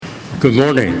Good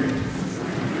morning.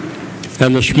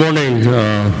 And this morning,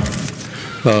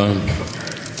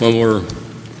 when we're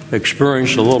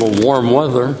experiencing a little warm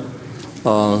weather,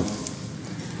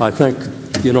 I think,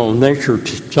 nature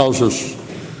tells us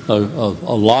a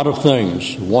lot of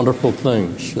things, wonderful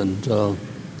things, and how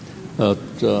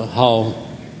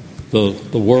the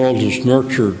world is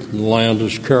nurtured, and the land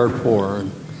is cared for,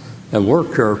 and we're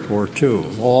cared for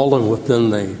too, all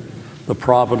within the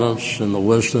providence and the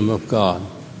wisdom of God.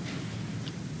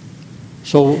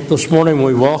 So this morning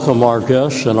we welcome our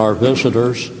guests and our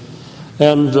visitors,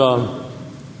 and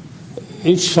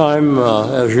each time,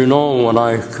 as you know, when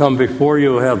I come before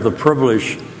you, I have the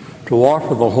privilege to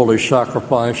offer the holy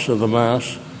sacrifice of the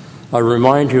Mass. I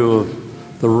remind you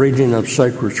of the reading of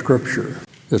sacred Scripture.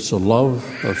 It's a love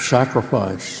of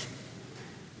sacrifice,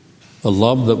 a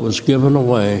love that was given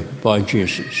away by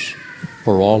Jesus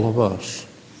for all of us.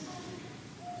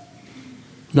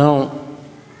 Now,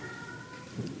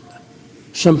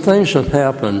 some things have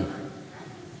happened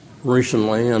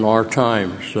recently in our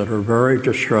times that are very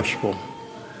distressful.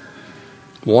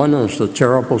 One is the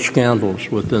terrible scandals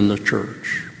within the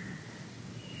church.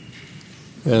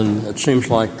 And it seems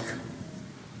like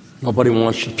nobody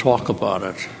wants to talk about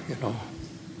it,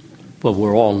 but we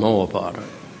all know about it.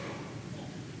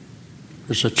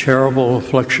 It's a terrible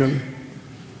affliction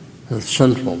of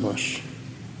sinfulness.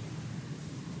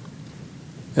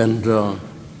 And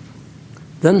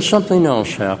then something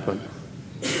else happened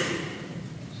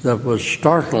that was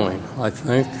startling, I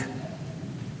think,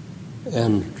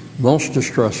 and most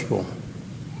distressful.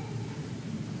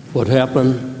 What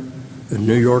happened in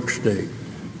New York State.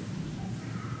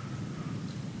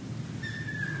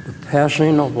 The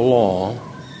passing of a law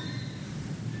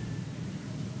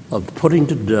of putting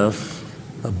to death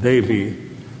a baby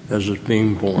as it's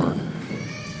being born.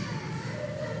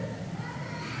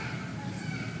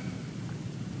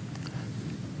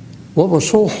 What was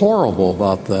so horrible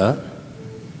about that,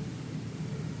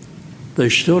 they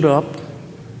stood up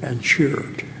and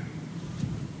cheered.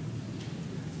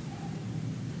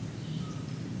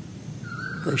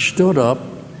 They stood up,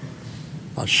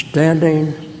 a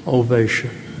standing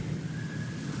ovation.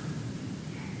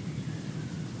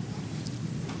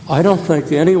 I don't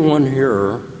think anyone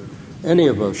here, any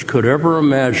of us, could ever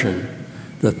imagine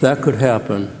that could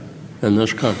happen in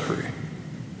this country.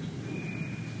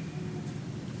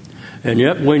 And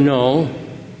yet we know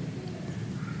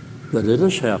that it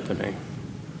is happening,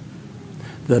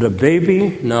 that a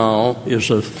baby now is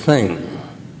a thing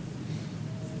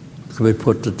that can be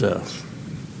put to death.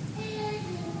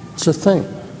 It's a thing.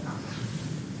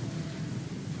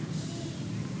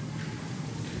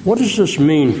 What does this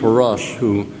mean for us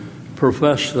who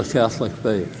profess the Catholic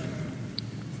faith?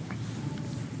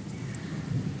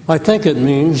 I think it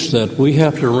means that we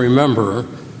have to remember,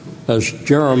 as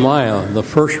Jeremiah, the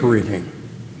first reading,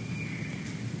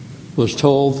 was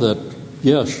told that,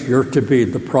 yes, you're to be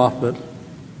the prophet,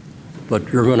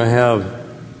 but you're going to have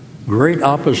great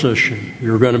opposition.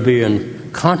 You're going to be in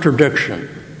contradiction.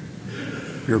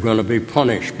 You're going to be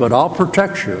punished, but I'll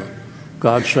protect you.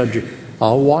 God said,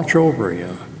 I'll watch over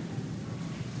you.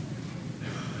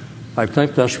 I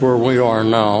think that's where we are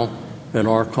now in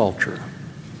our culture.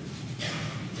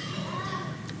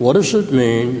 What does it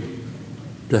mean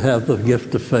to have the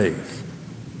gift of faith?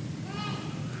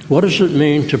 What does it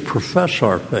mean to profess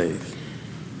our faith?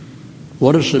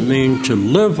 What does it mean to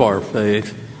live our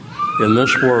faith in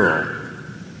this world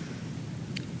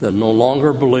that no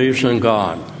longer believes in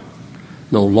God?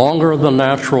 No longer the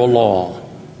natural law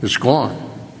is gone.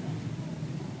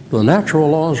 The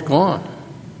natural law is gone.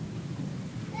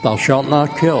 Thou shalt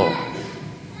not kill.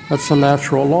 That's the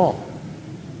natural law.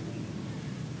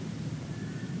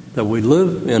 That we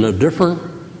live in a different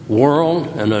world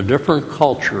and a different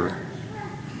culture,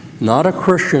 not a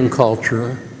Christian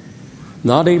culture,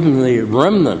 not even the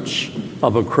remnants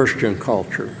of a Christian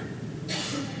culture.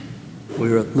 We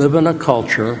live in a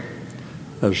culture,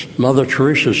 as Mother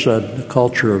Teresa said, the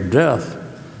culture of death,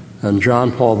 and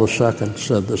John Paul II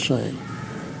said the same.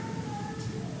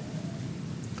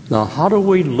 Now, how do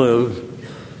we live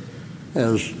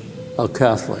as a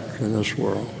Catholic in this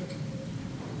world?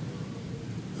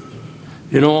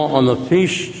 On the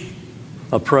Feast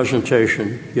of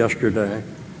Presentation yesterday,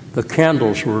 the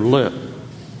candles were lit.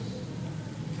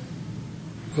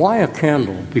 Why a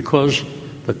candle? Because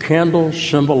the candles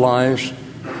symbolize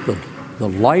the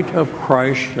light of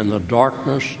Christ in the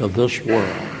darkness of this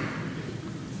world.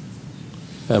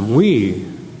 And we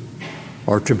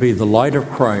are to be the light of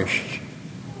Christ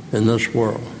in this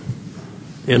world,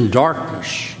 in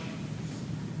darkness,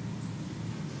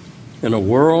 in a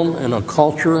world, in a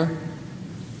culture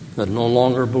that no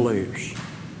longer believes.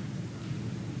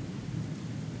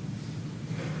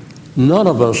 None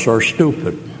of us are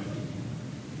stupid.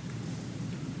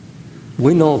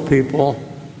 We know people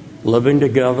living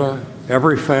together,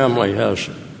 every family has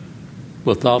it,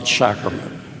 without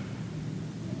sacrament.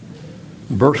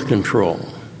 Birth control,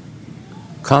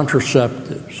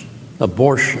 contraceptives,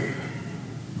 abortion.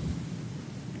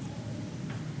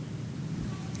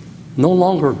 No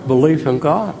longer belief in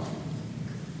God.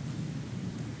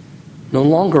 No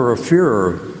longer a fear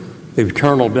of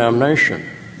eternal damnation.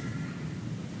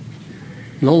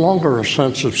 No longer a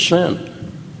sense of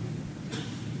sin.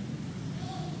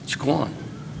 It's gone.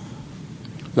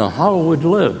 Now, how do we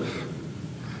live?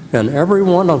 And every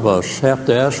one of us have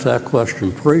to ask that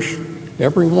question. Priest,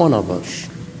 every one of us.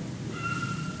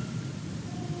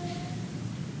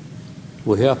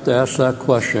 We have to ask that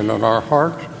question in our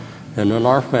hearts and in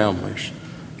our families.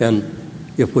 And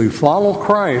if we follow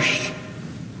Christ,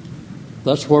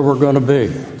 that's where we're going to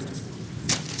be.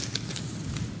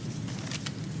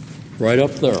 Right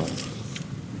up there.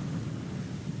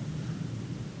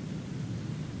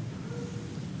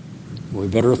 We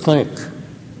better think.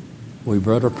 We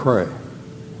better pray.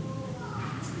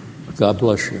 God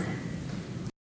bless you.